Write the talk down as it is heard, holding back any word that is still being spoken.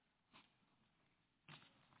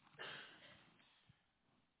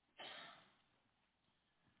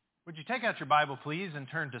Would you take out your Bible, please, and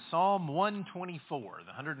turn to Psalm 124.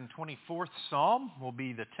 The 124th Psalm will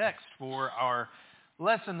be the text for our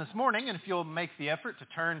lesson this morning, and if you'll make the effort to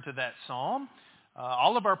turn to that Psalm,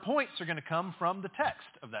 all of our points are going to come from the text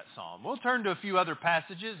of that Psalm. We'll turn to a few other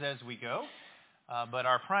passages as we go, but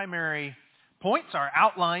our primary points, our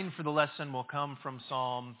outline for the lesson, will come from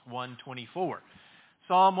Psalm 124.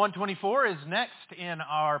 Psalm 124 is next in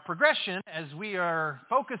our progression as we are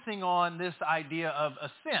focusing on this idea of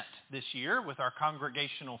ascent this year with our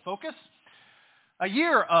congregational focus. A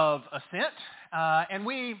year of ascent, and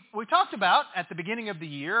we talked about at the beginning of the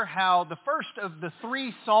year how the first of the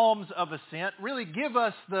three Psalms of ascent really give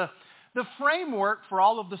us the framework for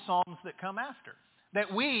all of the Psalms that come after.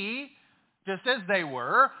 That we, just as they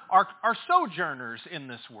were, are sojourners in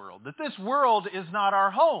this world. That this world is not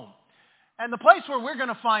our home. And the place where we're going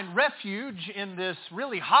to find refuge in this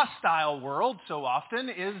really hostile world so often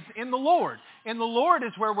is in the Lord. In the Lord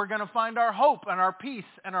is where we're going to find our hope and our peace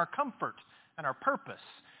and our comfort and our purpose.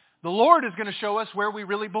 The Lord is going to show us where we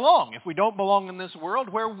really belong. If we don't belong in this world,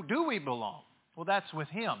 where do we belong? Well, that's with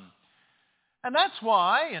Him. And that's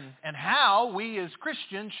why and how we as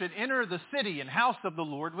Christians should enter the city and house of the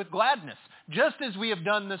Lord with gladness, just as we have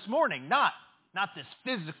done this morning. Not this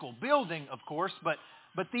physical building, of course, but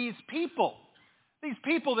these people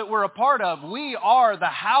that we're a part of. We are the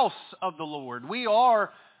house of the Lord. We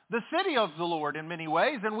are the city of the Lord in many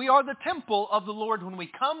ways, and we are the temple of the Lord when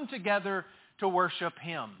we come together to worship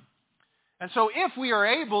Him. And so if we are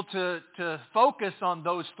able to focus on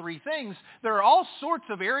those three things, there are all sorts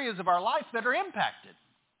of areas of our life that are impacted.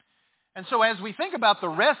 And so as we think about the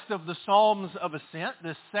rest of the Psalms of Ascent,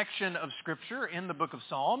 this section of Scripture in the book of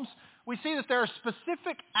Psalms, we see that there are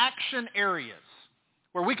specific action areas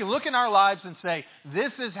where we can look in our lives and say,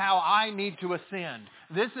 this is how I need to ascend.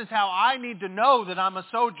 This is how I need to know that I'm a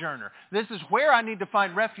sojourner. This is where I need to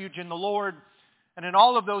find refuge in the Lord. And in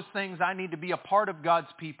all of those things, I need to be a part of God's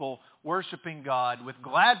people, worshiping God with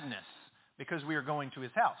gladness because we are going to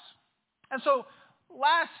His house. And so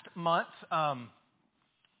last month,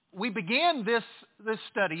 we began this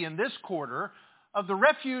study in this quarter of the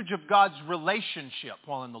refuge of God's relationship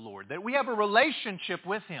while in the Lord, that we have a relationship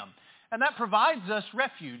with Him. And that provides us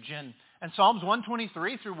refuge. And Psalms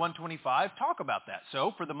 123 through 125 talk about that.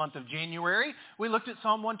 So for the month of January, we looked at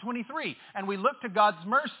Psalm 123. And we looked to God's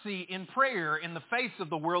mercy in prayer in the face of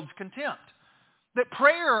the world's contempt. That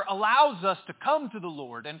prayer allows us to come to the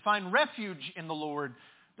Lord and find refuge in the Lord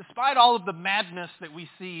despite all of the madness that we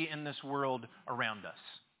see in this world around us.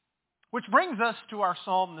 Which brings us to our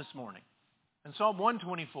psalm this morning. In Psalm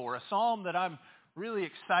 124, a psalm that I'm really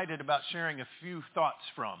excited about sharing a few thoughts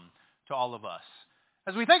from to all of us.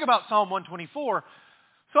 As we think about Psalm 124,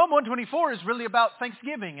 Psalm 124 is really about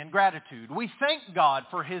thanksgiving and gratitude. We thank God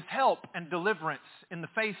for His help and deliverance in the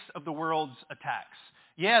face of the world's attacks.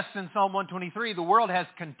 Yes, in Psalm 123, the world has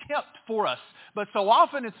contempt for us, but so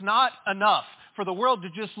often it's not enough for the world to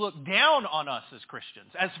just look down on us as Christians,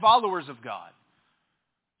 as followers of God.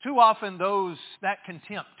 Too often that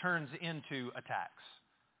contempt turns into attacks.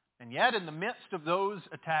 And yet, in the midst of those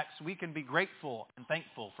attacks, we can be grateful and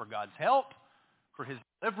thankful for God's help, for His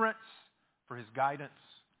deliverance, for His guidance,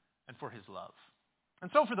 and for His love.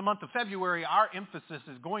 And so for the month of February, our emphasis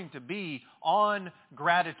is going to be on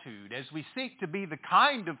gratitude as we seek to be the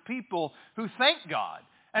kind of people who thank God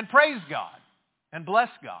and praise God and bless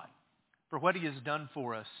God for what He has done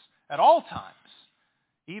for us at all times,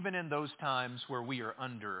 even in those times where we are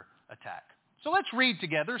under attack. So let's read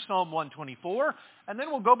together Psalm 124, and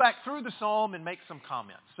then we'll go back through the psalm and make some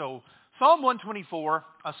comments. So Psalm 124,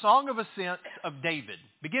 a song of ascent of David,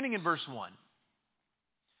 beginning in verse 1.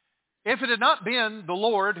 If it had not been the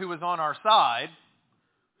Lord who was on our side,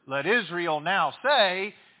 let Israel now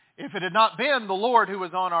say, if it had not been the Lord who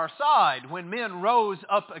was on our side when men rose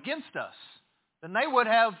up against us, then they would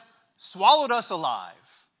have swallowed us alive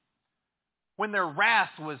when their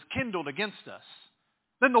wrath was kindled against us.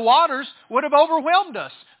 Then the waters would have overwhelmed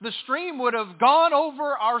us. The stream would have gone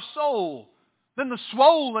over our soul. Then the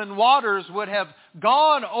swollen waters would have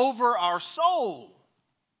gone over our soul.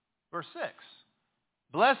 Verse 6.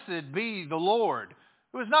 Blessed be the Lord,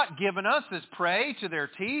 who has not given us as prey to their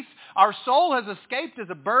teeth. Our soul has escaped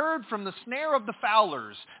as a bird from the snare of the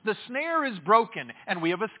fowlers. The snare is broken, and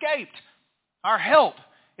we have escaped. Our help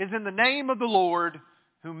is in the name of the Lord,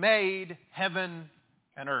 who made heaven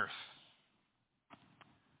and earth.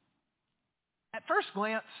 At first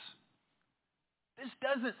glance, this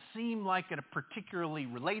doesn't seem like a particularly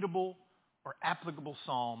relatable or applicable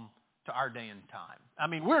psalm to our day and time. I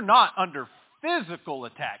mean, we're not under physical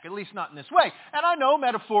attack, at least not in this way. And I know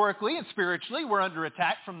metaphorically and spiritually we're under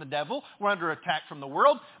attack from the devil, we're under attack from the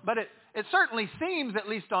world, but it certainly seems, at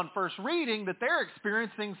least on first reading, that they're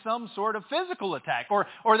experiencing some sort of physical attack, or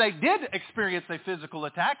they did experience a physical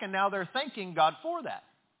attack, and now they're thanking God for that.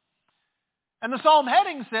 And the psalm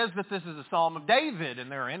heading says that this is a psalm of David,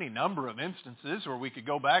 and there are any number of instances where we could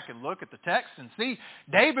go back and look at the text and see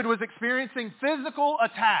David was experiencing physical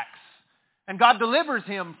attacks. And God delivers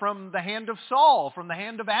him from the hand of Saul, from the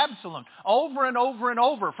hand of Absalom, over and over and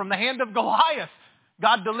over, from the hand of Goliath.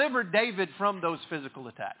 God delivered David from those physical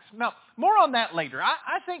attacks. Now, more on that later.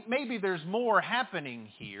 I think maybe there's more happening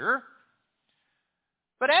here.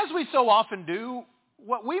 But as we so often do,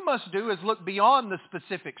 what we must do is look beyond the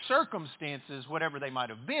specific circumstances, whatever they might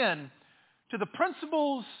have been, to the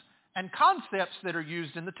principles and concepts that are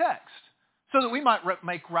used in the text, so that we might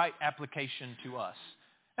make right application to us.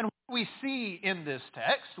 And what we see in this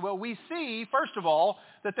text? Well, we see, first of all,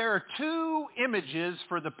 that there are two images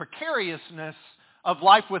for the precariousness of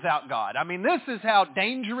life without God. I mean, this is how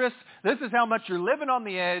dangerous, this is how much you're living on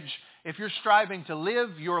the edge if you're striving to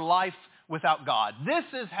live your life without God. This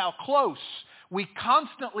is how close we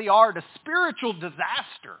constantly are to spiritual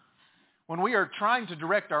disaster when we are trying to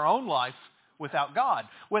direct our own life without God.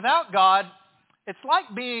 Without God, it's like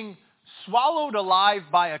being swallowed alive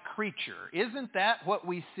by a creature. Isn't that what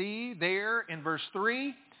we see there in verse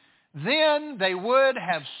 3? Then they would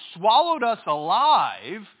have swallowed us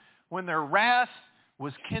alive when their wrath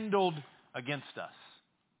was kindled against us.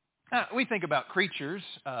 Now, we think about creatures.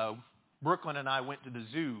 Brooklyn and I went to the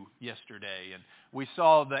zoo yesterday, and we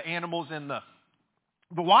saw the animals in the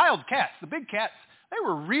wild cats, the big cats. They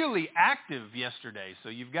were really active yesterday. So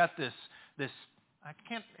you've got this I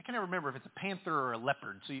can't ever remember if it's a panther or a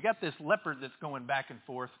leopard. So you got this leopard that's going back and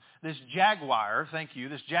forth, this jaguar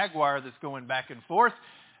that's going back and forth.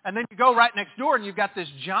 And then you go right next door and you've got this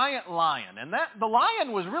giant lion. And the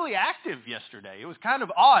lion was really active yesterday. It was kind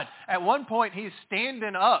of odd. At one point he's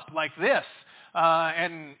standing up like this.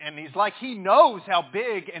 And he's like he knows how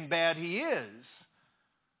big and bad he is.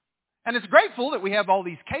 And it's grateful that we have all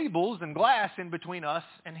these cables and glass in between us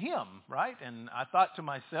and him, right? And I thought to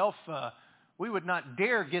myself, we would not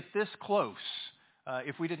dare get this close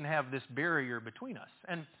if we didn't have this barrier between us.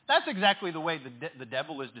 And that's exactly the way the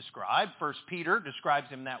devil is described. 1 Peter describes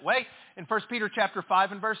him that way. In 1 Peter chapter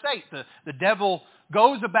 5 and verse 8, the devil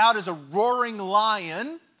goes about as a roaring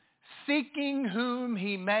lion, seeking whom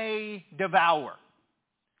he may devour.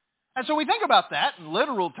 And so we think about that in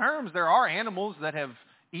literal terms. There are animals that have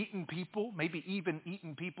eaten people, maybe even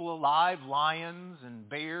eaten people alive, lions and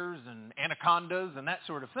bears and anacondas and that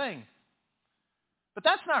sort of thing. But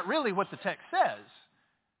that's not really what the text says.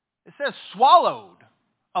 It says swallowed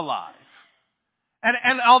alive.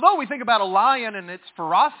 And although we think about a lion and its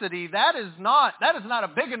ferocity, that is not a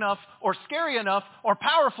big enough or scary enough or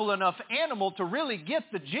powerful enough animal to really get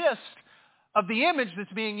the gist of the image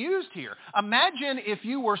that's being used here. Imagine if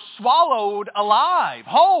you were swallowed alive,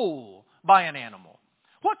 whole, by an animal.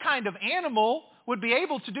 What kind of animal would be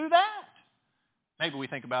able to do that? Maybe we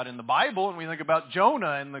think about in the Bible and we think about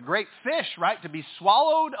Jonah and the great fish, right, to be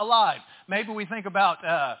swallowed alive. Maybe we think about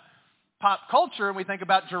pop culture and we think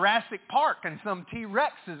about Jurassic Park and some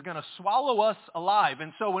T-Rex is going to swallow us alive.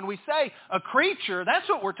 And so when we say a creature, that's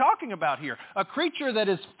what we're talking about here. A creature that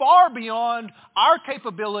is far beyond our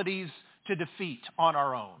capabilities to defeat on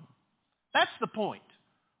our own. That's the point.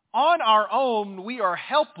 On our own, we are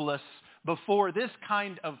helpless before this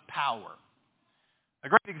kind of power. A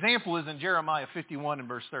great example is in Jeremiah 51 and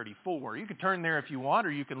verse 34. You can turn there if you want,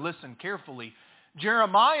 or you can listen carefully.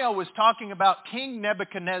 Jeremiah was talking about King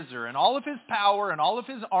Nebuchadnezzar and all of his power and all of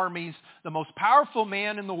his armies, the most powerful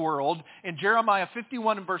man in the world. In Jeremiah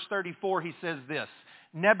 51 and verse 34, he says this,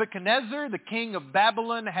 Nebuchadnezzar, the king of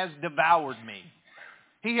Babylon, has devoured me.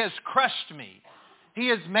 He has crushed me. He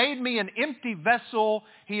has made me an empty vessel.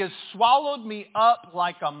 He has swallowed me up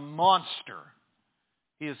like a monster.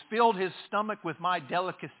 He has filled his stomach with my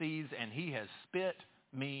delicacies, and he has spit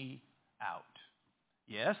me out.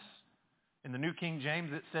 Yes, in the New King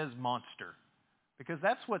James it says monster, because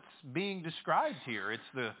that's what's being described here.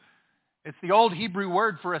 It's the old Hebrew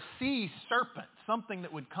word for a sea serpent, something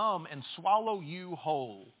that would come and swallow you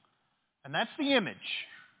whole. And that's the image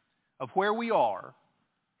of where we are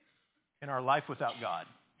in our life without God.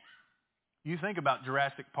 You think about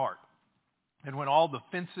Jurassic Park. And when all the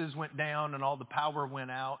fences went down and all the power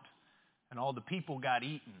went out and all the people got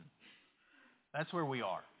eaten, that's where we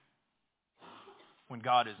are when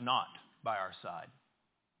God is not by our side.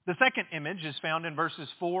 The second image is found in verses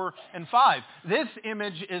 4 and 5. This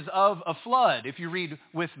image is of a flood, if you read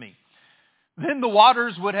with me. then the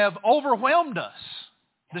waters would have overwhelmed us.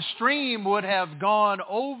 The stream would have gone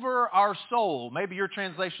over our soul. Maybe your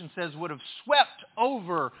translation says would have swept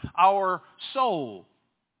over our soul.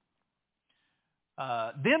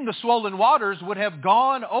 Then the swollen waters would have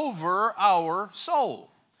gone over our soul.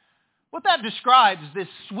 What that describes, this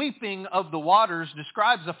sweeping of the waters,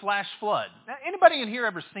 describes a flash flood. Now, anybody in here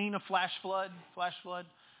ever seen a flash flood?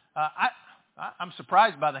 I'm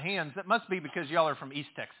surprised by the hands. That must be because y'all are from East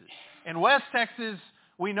Texas. In West Texas,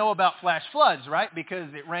 we know about flash floods, right?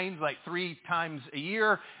 Because it rains like 3 times a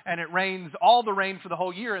year, and it rains all the rain for the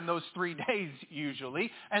whole year in those 3 days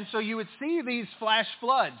usually. And so you would see these flash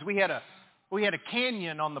floods. We had a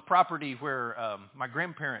canyon on the property where my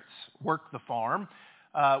grandparents worked the farm.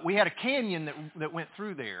 We had a canyon that went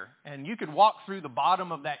through there, and you could walk through the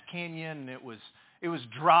bottom of that canyon, and it was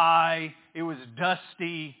dry, it was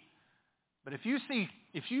dusty. But if you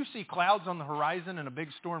see clouds on the horizon and a big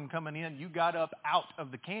storm coming in, you got up out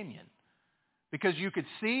of the canyon because you could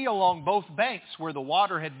see along both banks where the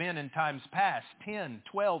water had been in times past, 10,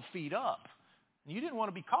 12 feet up. And you didn't want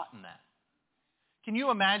to be caught in that. Can you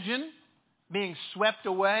imagine being swept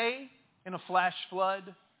away in a flash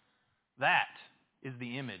flood? That is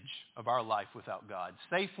the image of our life without God.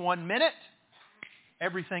 Safe 1 minute,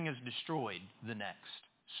 everything is destroyed the next.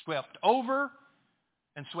 Swept over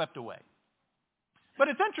and swept away. But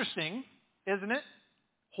it's interesting, isn't it?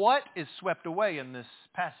 What is swept away in this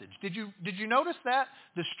passage? Did you notice that?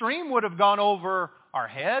 The stream would have gone over our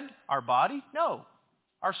head, our body? No,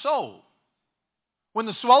 our soul. When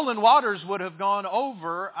the swollen waters would have gone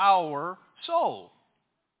over our soul.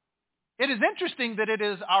 It is interesting that it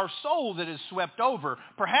is our soul that is swept over.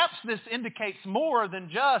 Perhaps this indicates more than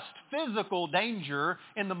just physical danger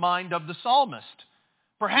in the mind of the psalmist.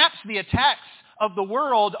 Perhaps the attacks of the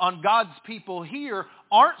world on God's people here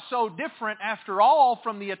aren't so different after all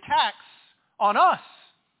from the attacks on us.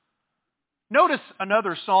 Notice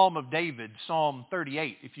another Psalm of David, Psalm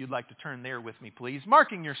 38, if you'd like to turn there with me, please.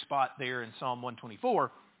 Marking your spot there in Psalm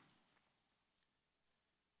 124.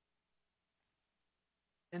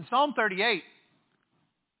 In Psalm 38,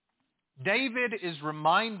 David is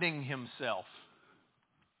reminding himself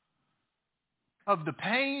of the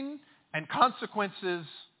pain and consequences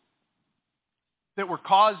that were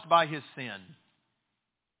caused by his sin.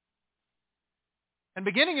 And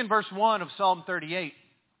beginning in verse 1 of Psalm 38,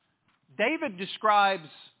 David describes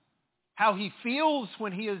how he feels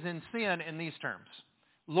when he is in sin in these terms.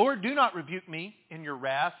 Lord, do not rebuke me in your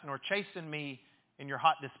wrath, nor chasten me in your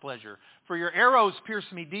hot displeasure. For your arrows pierce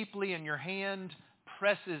me deeply, and your hand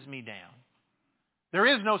presses me down. There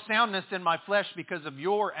is no soundness in my flesh because of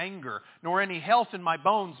your anger, nor any health in my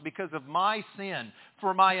bones because of my sin.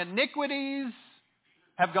 For my iniquities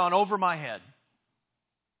have gone over my head.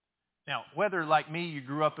 Now, whether like me you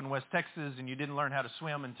grew up in West Texas and you didn't learn how to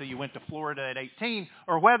swim until you went to Florida at 18,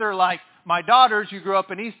 or whether like my daughters you grew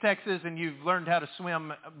up in East Texas and you've learned how to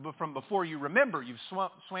swim from before you remember, you've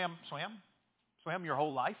swam your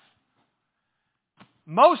whole life.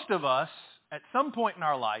 Most of us, at some point in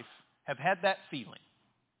our life, have had that feeling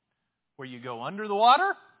where you go under the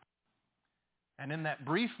water, and in that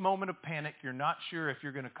brief moment of panic, you're not sure if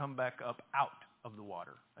you're going to come back up out of the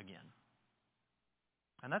water again.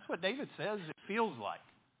 And that's what David says it feels like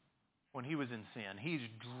when he was in sin. He's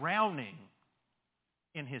drowning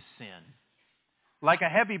in his sin. Like a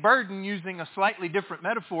heavy burden, using a slightly different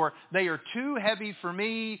metaphor, they are too heavy for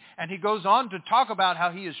me. And he goes on to talk about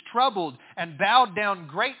how he is troubled and bowed down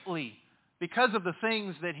greatly because of the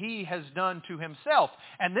things that he has done to himself.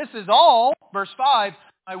 And this is all, verse 5,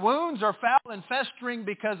 my wounds are foul and festering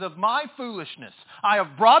because of my foolishness. I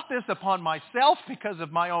have brought this upon myself because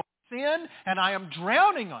of my own sin, and I am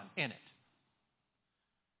drowning in it.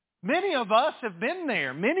 Many of us have been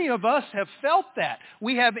there. Many of us have felt that.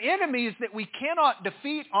 We have enemies that we cannot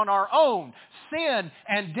defeat on our own. Sin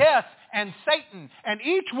and death and Satan. And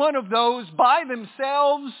each one of those by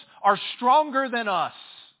themselves are stronger than us.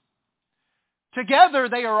 Together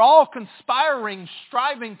they are all conspiring,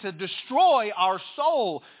 striving to destroy our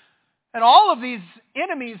soul. And all of these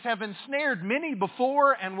enemies have ensnared many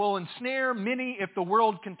before and will ensnare many if the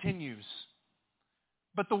world continues.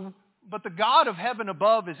 But the God of heaven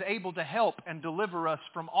above is able to help and deliver us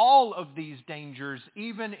from all of these dangers,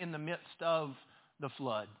 even in the midst of the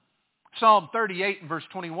flood. Psalm 38 and verse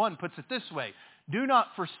 21 puts it this way, do not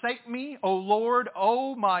forsake me, O Lord,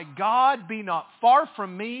 O my God, be not far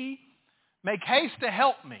from me. Make haste to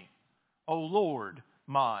help me, O Lord,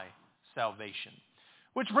 my salvation.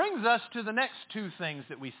 Which brings us to the next two things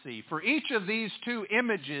that we see. For each of these two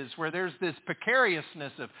images where there's this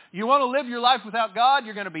precariousness of you want to live your life without God,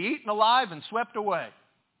 you're going to be eaten alive and swept away.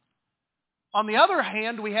 On the other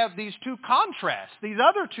hand, we have these two contrasts, these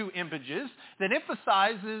other two images that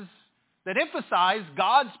emphasize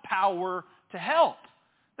God's power to help,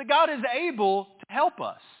 that God is able to help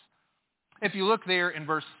us. If you look there in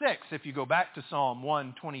verse 6, if you go back to Psalm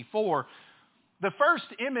 124, the first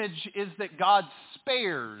image is that God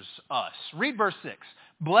spares us. Read verse 6.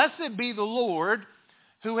 Blessed be the Lord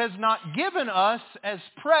who has not given us as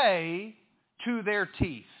prey to their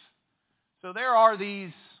teeth. So there are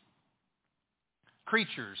these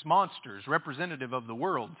creatures, monsters, representative of the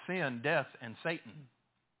world, sin, death, and Satan.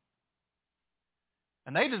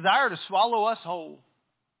 And they desire to swallow us whole.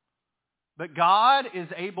 But God is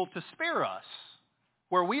able to spare us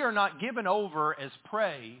where we are not given over as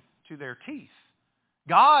prey to their teeth.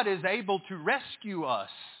 God is able to rescue us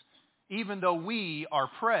even though we are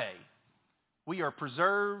prey. We are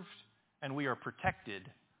preserved and we are protected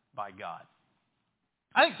by God.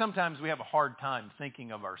 I think sometimes we have a hard time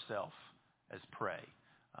thinking of ourselves as prey,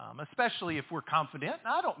 especially if we're confident.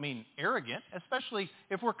 And I don't mean arrogant, especially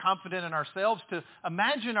if we're confident in ourselves. To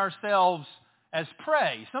imagine ourselves as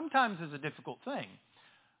prey sometimes is a difficult thing.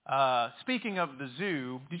 Speaking of the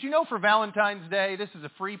zoo, did you know for Valentine's Day, this is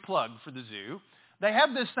a free plug for the zoo, they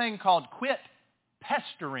have this thing called Quit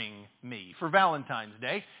Pestering Me for Valentine's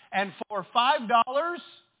Day. And for $5,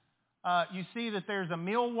 you see that there's a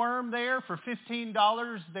mealworm there. For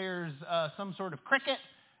 $15, there's some sort of cricket.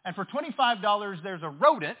 And for $25, there's a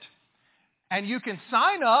rodent. And you can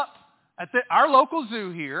sign up at our local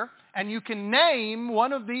zoo here, and you can name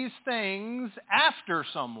one of these things after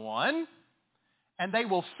someone, and they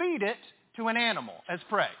will feed it to an animal as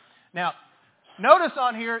prey. Now, notice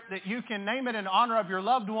on here that you can name it in honor of your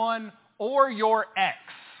loved one or your ex.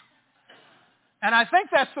 And I think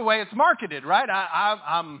that's the way it's marketed, right?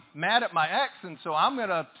 I'm mad at my ex, and so I'm going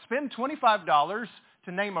to spend $25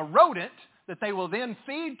 to name a rodent that they will then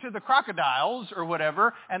feed to the crocodiles or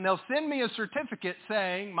whatever, and they'll send me a certificate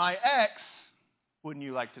saying, my ex, wouldn't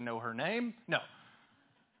you like to know her name? No.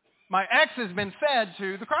 My ex has been fed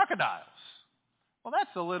to the crocodiles. Well,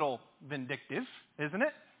 that's a little vindictive, isn't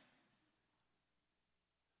it?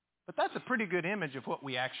 But that's a pretty good image of what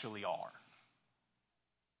we actually are.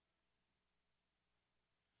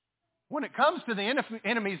 When it comes to the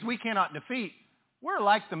enemies we cannot defeat, we're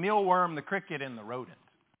like the mealworm, the cricket, and the rodent.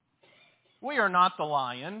 We are not the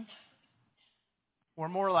lion. We're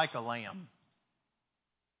more like a lamb.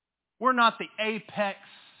 We're not the apex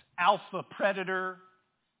alpha predator.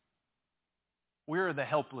 We're the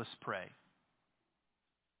helpless prey.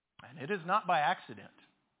 And it is not by accident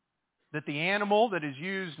that the animal that is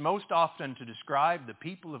used most often to describe the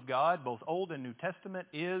people of God, both Old and New Testament,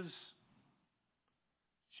 is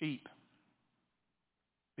sheep.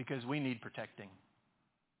 Because we need protecting.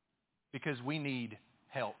 Because we need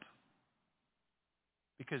help.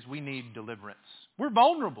 Because we need deliverance. We're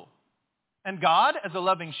vulnerable. And God, as a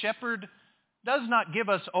loving shepherd, does not give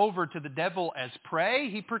us over to the devil as prey.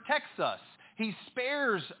 He protects us. He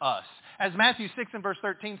spares us. As Matthew 6 and verse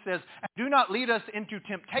 13 says, do not lead us into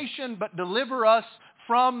temptation, but deliver us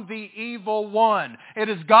from the evil one. It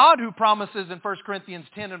is God who promises in 1 Corinthians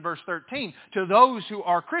 10 and verse 13 to those who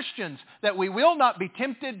are Christians that we will not be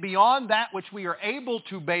tempted beyond that which we are able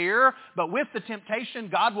to bear, but with the temptation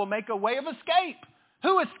God will make a way of escape.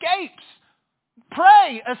 Who escapes?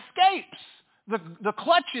 Prey escapes the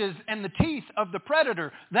clutches and the teeth of the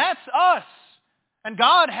predator. That's us. And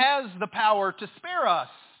God has the power to spare us.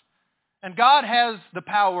 And God has the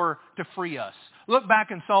power to free us. Look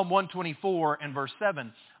back in Psalm 124 and verse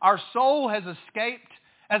 7. Our soul has escaped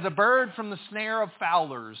as a bird from the snare of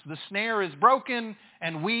fowlers. The snare is broken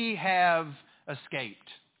and we have escaped.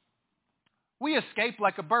 We escape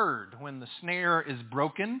like a bird when the snare is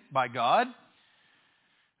broken by God.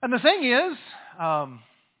 And the thing is,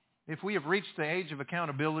 if we have reached the age of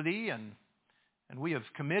accountability and we have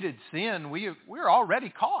committed sin, we're already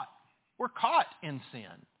caught. We're caught in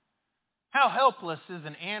sin. How helpless is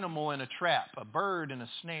an animal in a trap, a bird in a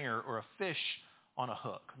snare, or a fish on a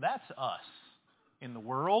hook? That's us in the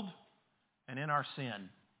world and in our sin.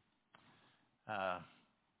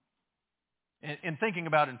 In thinking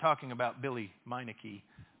about and talking about Billy Meineke,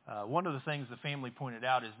 one of the things the family pointed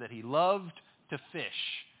out is that he loved to fish.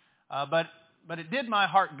 But it did my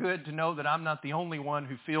heart good to know that I'm not the only one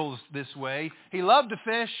who feels this way. He loved to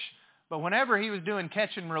fish, but whenever he was doing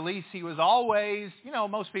catch and release, he was always,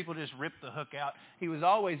 most people just rip the hook out. He was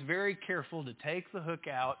always very careful to take the hook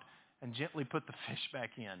out and gently put the fish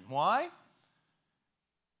back in. Why?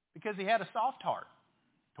 Because he had a soft heart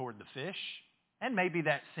toward the fish. And maybe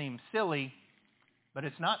that seems silly, but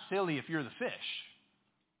it's not silly if you're the fish.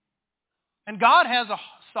 And God has a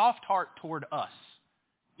soft heart toward us,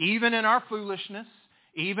 even in our foolishness,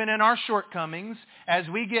 even in our shortcomings, as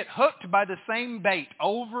we get hooked by the same bait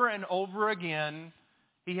over and over again,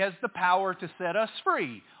 He has the power to set us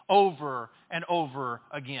free over and over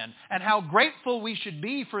again. And how grateful we should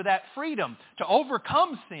be for that freedom to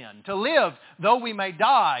overcome sin, to live though we may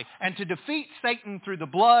die, and to defeat Satan through the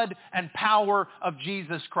blood and power of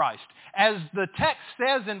Jesus Christ. As the text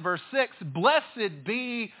says in verse 6, blessed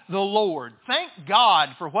be the Lord. Thank God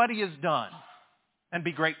for what He has done, and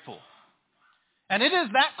be grateful. And it is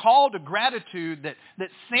that call to gratitude that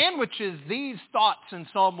sandwiches these thoughts in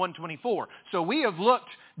Psalm 124. So we have looked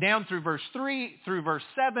down through verse 3, through verse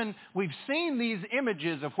 7. We've seen these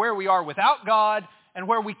images of where we are without God and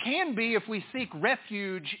where we can be if we seek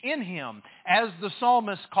refuge in Him, as the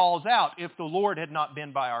psalmist calls out, if the Lord had not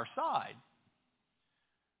been by our side.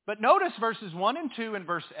 But notice verses 1 and 2 and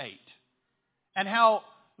verse 8, and how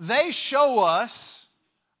they show us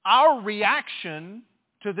our reaction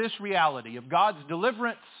to this reality of God's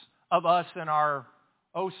deliverance of us in our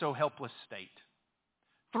oh-so-helpless state.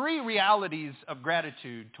 3 realities of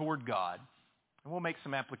gratitude toward God. And we'll make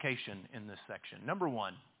some application in this section. Number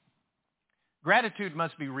 1, gratitude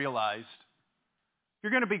must be realized. If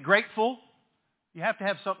you're going to be grateful, you have to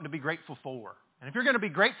have something to be grateful for. And if you're going to be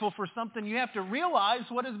grateful for something, you have to realize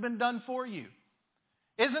what has been done for you.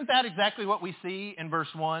 Isn't that exactly what we see in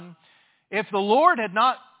verse 1? If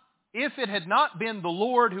it had not been the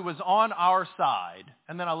Lord who was on our side,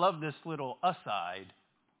 and then I love this little aside,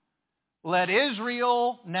 let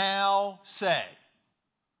Israel now say.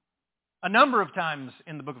 A number of times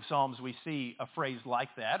in the book of Psalms we see a phrase like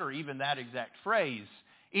that, or even that exact phrase.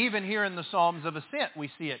 Even here in the Psalms of Ascent we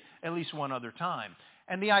see it at least one other time.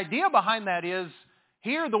 And the idea behind that is,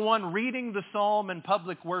 here the one reading the psalm in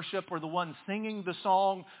public worship, or the one singing the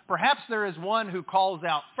song, perhaps there is one who calls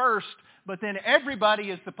out first, but then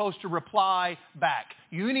everybody is supposed to reply back.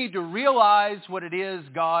 You need to realize what it is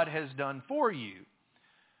God has done for you.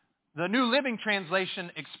 The New Living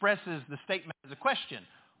Translation expresses the statement as a question.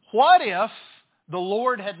 What if the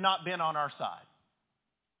Lord had not been on our side?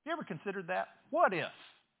 You ever considered that? What if,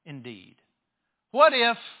 indeed? What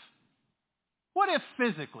if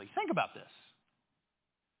physically, think about this.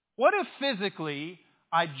 What if physically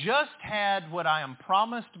I just had what I am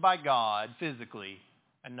promised by God physically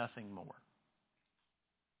and nothing more?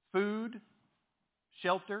 Food,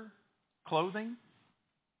 shelter, clothing.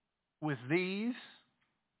 With these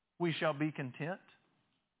we shall be content.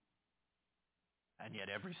 And yet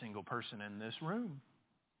every single person in this room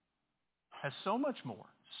has so much more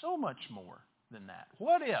than that.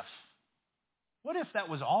 What if that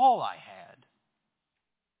was all I had?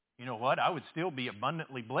 You know what? I would still be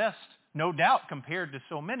abundantly blessed, no doubt, compared to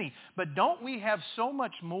so many. But don't we have so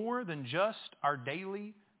much more than just our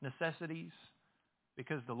daily necessities?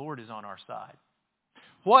 Because the Lord is on our side.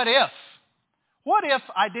 What if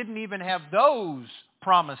I didn't even have those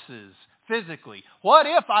promises physically? What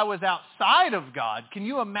if I was outside of God? Can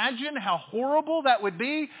you imagine how horrible that would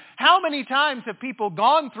be? How many times have people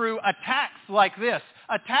gone through attacks like this?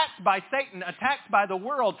 Attacked by Satan, attacked by the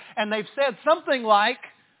world, and they've said something like,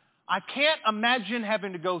 I can't imagine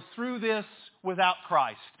having to go through this without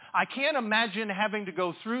Christ. I can't imagine having to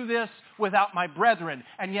go through this without my brethren.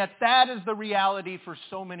 And yet that is the reality for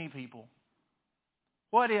so many people.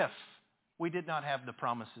 What if we did not have the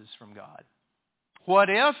promises from God? What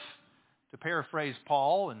if, to paraphrase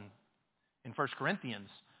Paul in 1 Corinthians,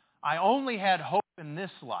 I only had hope in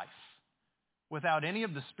this life without any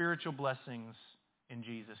of the spiritual blessings in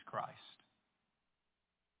Jesus Christ?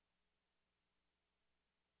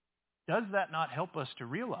 Does that not help us to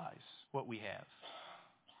realize what we have?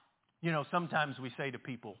 You know, sometimes we say to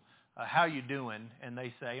people, how you doing? And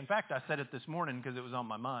they say, in fact, I said it this morning because it was on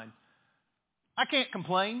my mind. I can't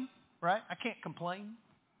complain, right? I can't complain.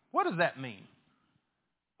 What does that mean?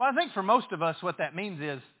 Well, I think for most of us what that means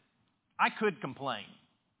is, I could complain.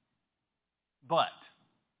 But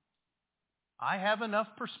I have enough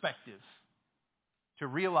perspective to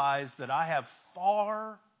realize that I have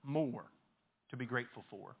far more to be grateful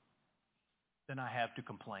for than I have to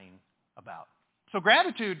complain about. So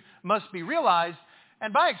gratitude must be realized,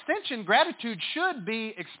 and by extension, gratitude should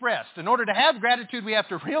be expressed. In order to have gratitude, we have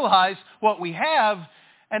to realize what we have,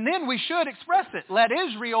 and then we should express it. Let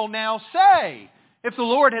Israel now say, if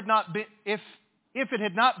it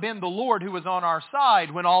had not been the Lord who was on our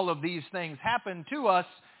side when all of these things happened to us,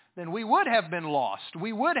 then we would have been lost.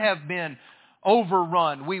 We would have been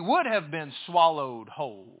overrun. We would have been swallowed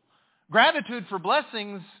whole. Gratitude for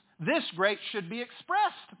blessings this great should be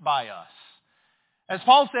expressed by us. As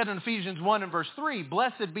Paul said in Ephesians 1 and verse 3,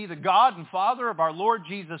 blessed be the God and Father of our Lord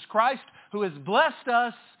Jesus Christ, who has blessed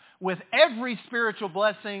us with every spiritual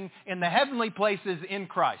blessing in the heavenly places in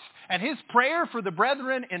Christ. And his prayer for the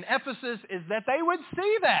brethren in Ephesus is that they would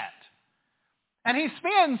see that. And he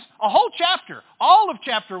spends a whole chapter, all of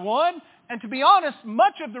chapter 1, and to be honest,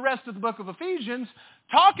 much of the rest of the book of Ephesians,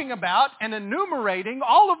 talking about and enumerating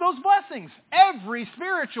all of those blessings. Every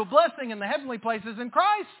spiritual blessing in the heavenly places in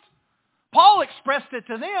Christ. Paul expressed it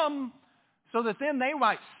to them so that then they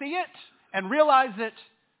might see it and realize it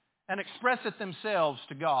and express it themselves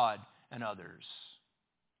to God and others.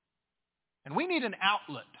 And we need an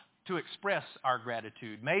outlet to express our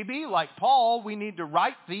gratitude. Maybe, like Paul, we need to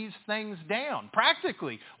write these things down.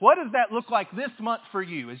 Practically, what does that look like this month for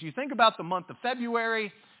you? As you think about the month of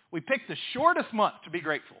February, we picked the shortest month to be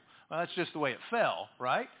grateful. Well, that's just the way it fell,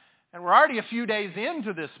 right? And we're already a few days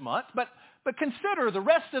into this month, but consider the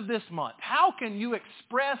rest of this month. How can you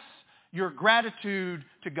express your gratitude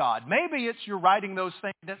to God? Maybe it's you're writing those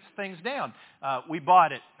things down. We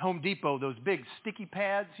bought at Home Depot those big sticky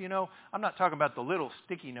pads, you know. I'm not talking about the little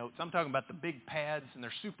sticky notes. I'm talking about the big pads, and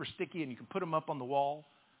they're super sticky, and you can put them up on the wall.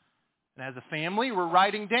 And as a family, we're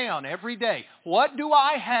writing down every day, what do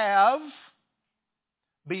I have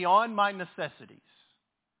beyond my necessities?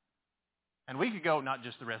 And we could go not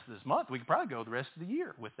just the rest of this month, we could probably go the rest of the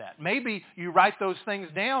year with that. Maybe you write those things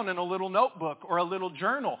down in a little notebook or a little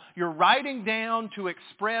journal. You're writing down to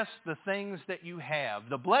express the things that you have,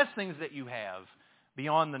 the blessings that you have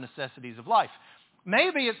beyond the necessities of life.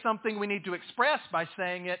 Maybe it's something we need to express by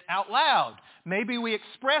saying it out loud. Maybe we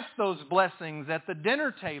express those blessings at the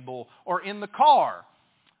dinner table or in the car.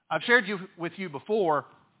 I've shared with you before,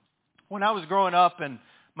 when I was growing up and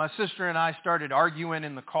my sister and I started arguing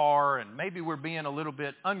in the car, and maybe we're being a little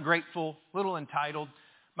bit ungrateful, a little entitled.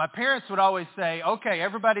 My parents would always say, okay,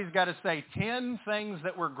 everybody's got to say 10 things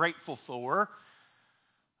that we're grateful for.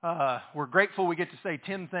 We're grateful we get to say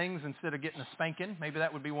 10 things instead of getting a spanking. Maybe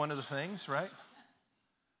that would be one of the things, right?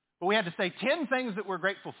 But we had to say 10 things that we're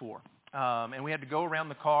grateful for. And we had to go around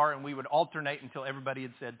the car, and we would alternate until everybody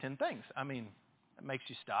had said 10 things. I mean, it makes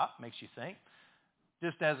you stop, makes you think.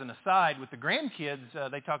 Just as an aside, with the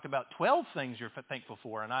grandkids, they talked about 12 things you're thankful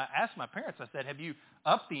for. And I asked my parents, I said, have you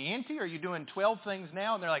upped the ante? Are you doing 12 things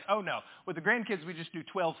now? And they're like, oh, no. With the grandkids, we just do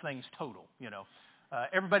 12 things total, you know.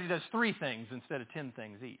 Everybody does 3 things instead of 10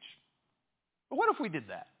 things each. But what if we did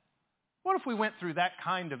that? What if we went through that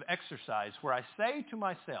kind of exercise where I say to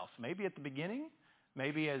myself, maybe at the beginning,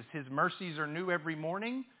 maybe as his mercies are new every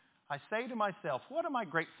morning, I say to myself, what am I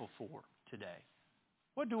grateful for today?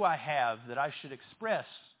 What do I have that I should express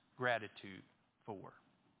gratitude for?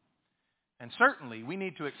 And certainly, we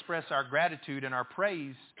need to express our gratitude and our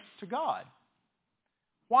praise to God.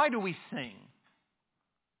 Why do we sing?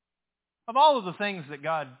 Of all of the things that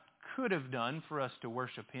God could have done for us to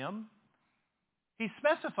worship Him, He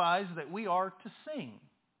specifies that we are to sing.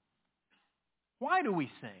 Why do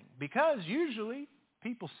we sing? Because usually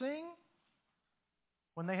people sing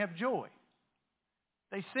when they have joy.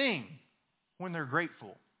 They sing when they're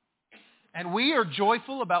grateful. And we are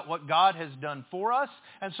joyful about what God has done for us.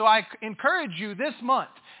 And so I encourage you this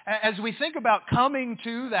month, as we think about coming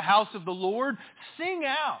to the house of the Lord, sing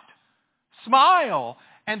out, smile,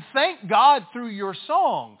 and thank God through your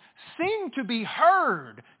song. Sing to be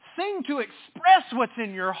heard. Sing to express what's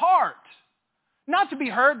in your heart. Not to be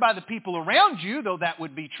heard by the people around you, though that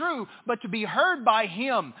would be true, but to be heard by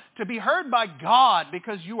Him, to be heard by God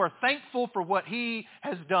because you are thankful for what He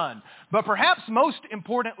has done. But perhaps most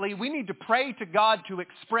importantly, we need to pray to God to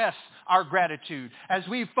express our gratitude. As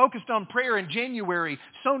we've focused on prayer in January,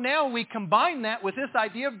 so now we combine that with this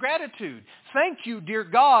idea of gratitude. Thank you, dear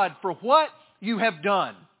God, for what you have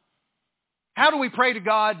done. How do we pray to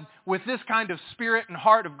God with this kind of spirit and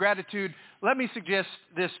heart of gratitude? Let me suggest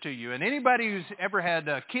this to you. And anybody who's ever had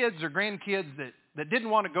kids or grandkids that didn't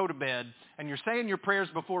want to go to bed, and you're saying your prayers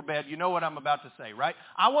before bed, you know what I'm about to say, right?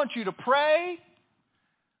 I want you to pray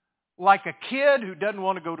like a kid who doesn't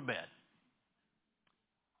want to go to bed.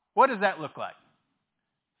 What does that look like?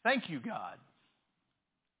 Thank you, God,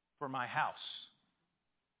 for my house,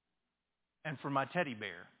 and for my teddy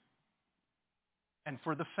bear, and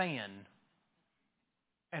for the fan,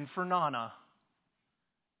 and for Nana,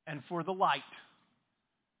 and for the light,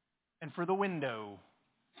 and for the window,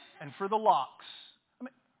 and for the locks. I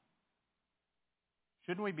mean,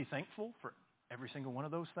 shouldn't we be thankful for every single one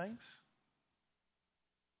of those things?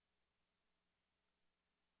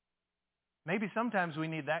 Maybe sometimes we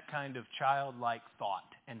need that kind of childlike thought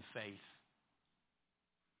and faith.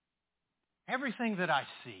 Everything that I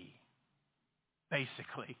see,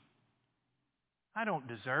 basically, I don't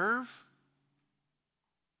deserve.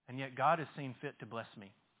 And yet God has seen fit to bless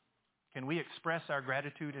me. Can we express our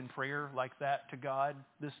gratitude in prayer like that to God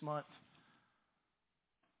this month?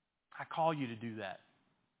 I call you to do that.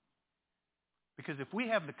 Because if we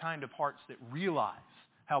have the kind of hearts that realize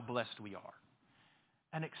how blessed we are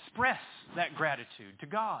and express that gratitude to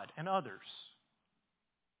God and others,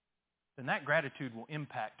 then that gratitude will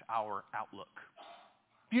impact our outlook.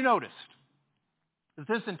 You noticed that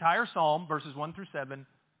this entire psalm, verses 1 through 7,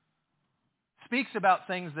 speaks about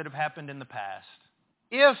things that have happened in the past.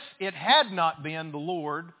 If it had not been the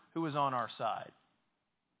Lord who was on our side.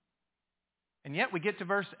 And yet we get to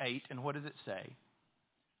verse 8, and what does it say?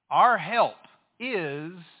 Our help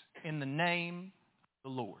is in the name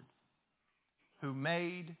of the Lord, who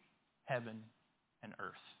made heaven and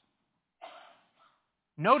earth.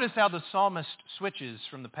 Notice how the psalmist switches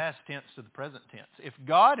from the past tense to the present tense. If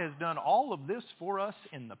God has done all of this for us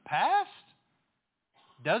in the past,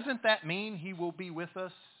 doesn't that mean He will be with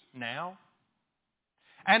us now?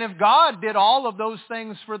 And if God did all of those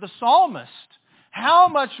things for the psalmist, how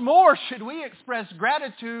much more should we express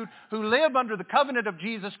gratitude who live under the covenant of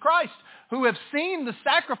Jesus Christ, who have seen the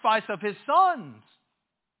sacrifice of His sons?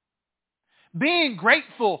 Being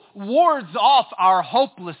grateful wards off our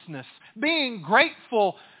hopelessness. Being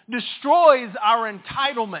grateful destroys our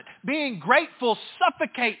entitlement. Being grateful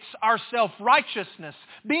suffocates our self-righteousness.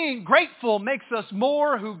 Being grateful makes us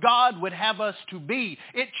more who God would have us to be.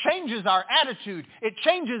 It changes our attitude. It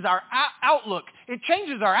changes our outlook. It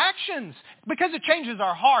changes our actions because it changes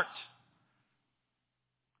our heart.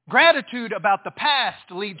 Gratitude about the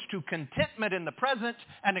past leads to contentment in the present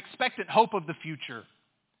and expectant hope of the future.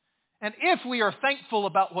 And if we are thankful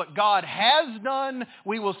about what God has done,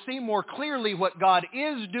 we will see more clearly what God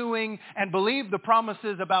is doing and believe the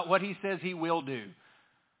promises about what He says He will do.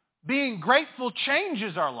 Being grateful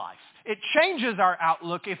changes our life. It changes our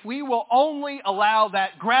outlook if we will only allow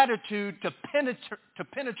that gratitude to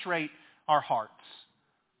penetrate our hearts.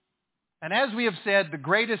 And as we have said, the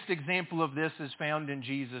greatest example of this is found in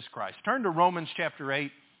Jesus Christ. Turn to Romans chapter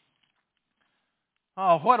 8.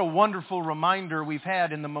 Oh, what a wonderful reminder we've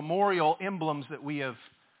had in the memorial emblems that we have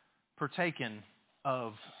partaken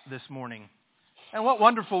of this morning. And what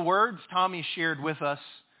wonderful words Tommy shared with us.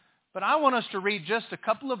 But I want us to read just a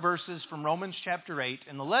couple of verses from Romans chapter 8,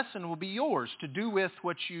 and the lesson will be yours to do with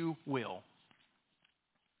what you will.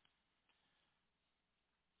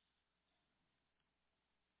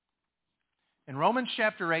 In Romans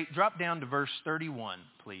chapter 8, drop down to verse 31,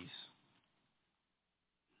 please.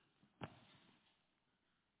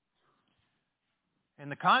 In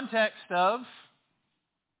the context of,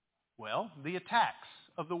 well, the attacks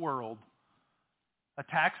of the world,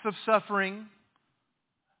 attacks of suffering,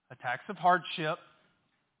 attacks of hardship,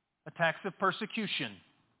 attacks of persecution.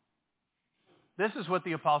 This is what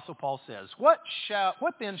the Apostle Paul says. What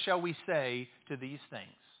then shall we say to these things?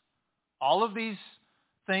 All of these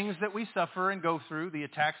things that we suffer and go through, the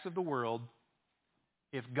attacks of the world,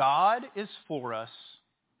 if God is for us,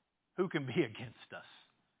 who can be against us?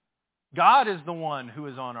 God is the one who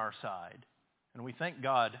is on our side, and we thank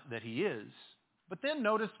God that He is. But then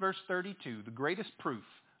notice verse 32, the greatest proof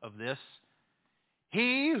of this.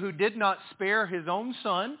 He who did not spare His own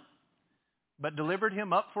Son, but delivered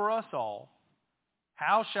Him up for us all,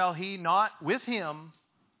 how shall He not with Him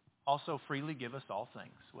also freely give us all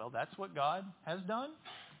things? Well, that's what God has done,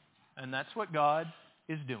 and that's what God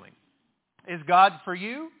is doing. Is God for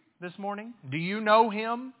you this morning? Do you know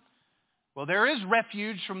Him? Well, there is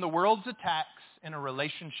refuge from the world's attacks in a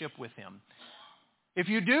relationship with Him. If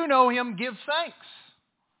you do know Him, give thanks.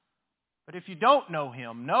 But if you don't know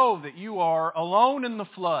Him, know that you are alone in the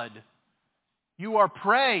flood. You are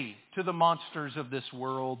prey to the monsters of this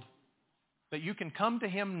world. But you can come to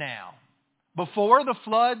Him now. Before the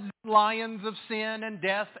floods, lions of sin and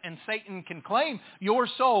death and Satan can claim your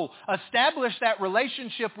soul, establish that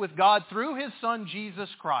relationship with God through His Son, Jesus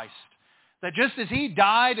Christ. That just as He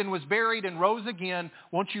died and was buried and rose again,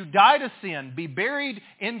 once you die to sin, be buried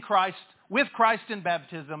in Christ, with Christ in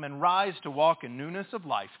baptism, and rise to walk in newness of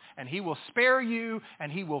life. And He will spare you,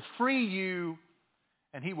 and He will free you,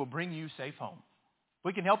 and He will bring you safe home.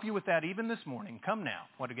 We can help you with that even this morning. Come now,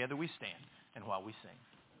 while together we stand and while we sing.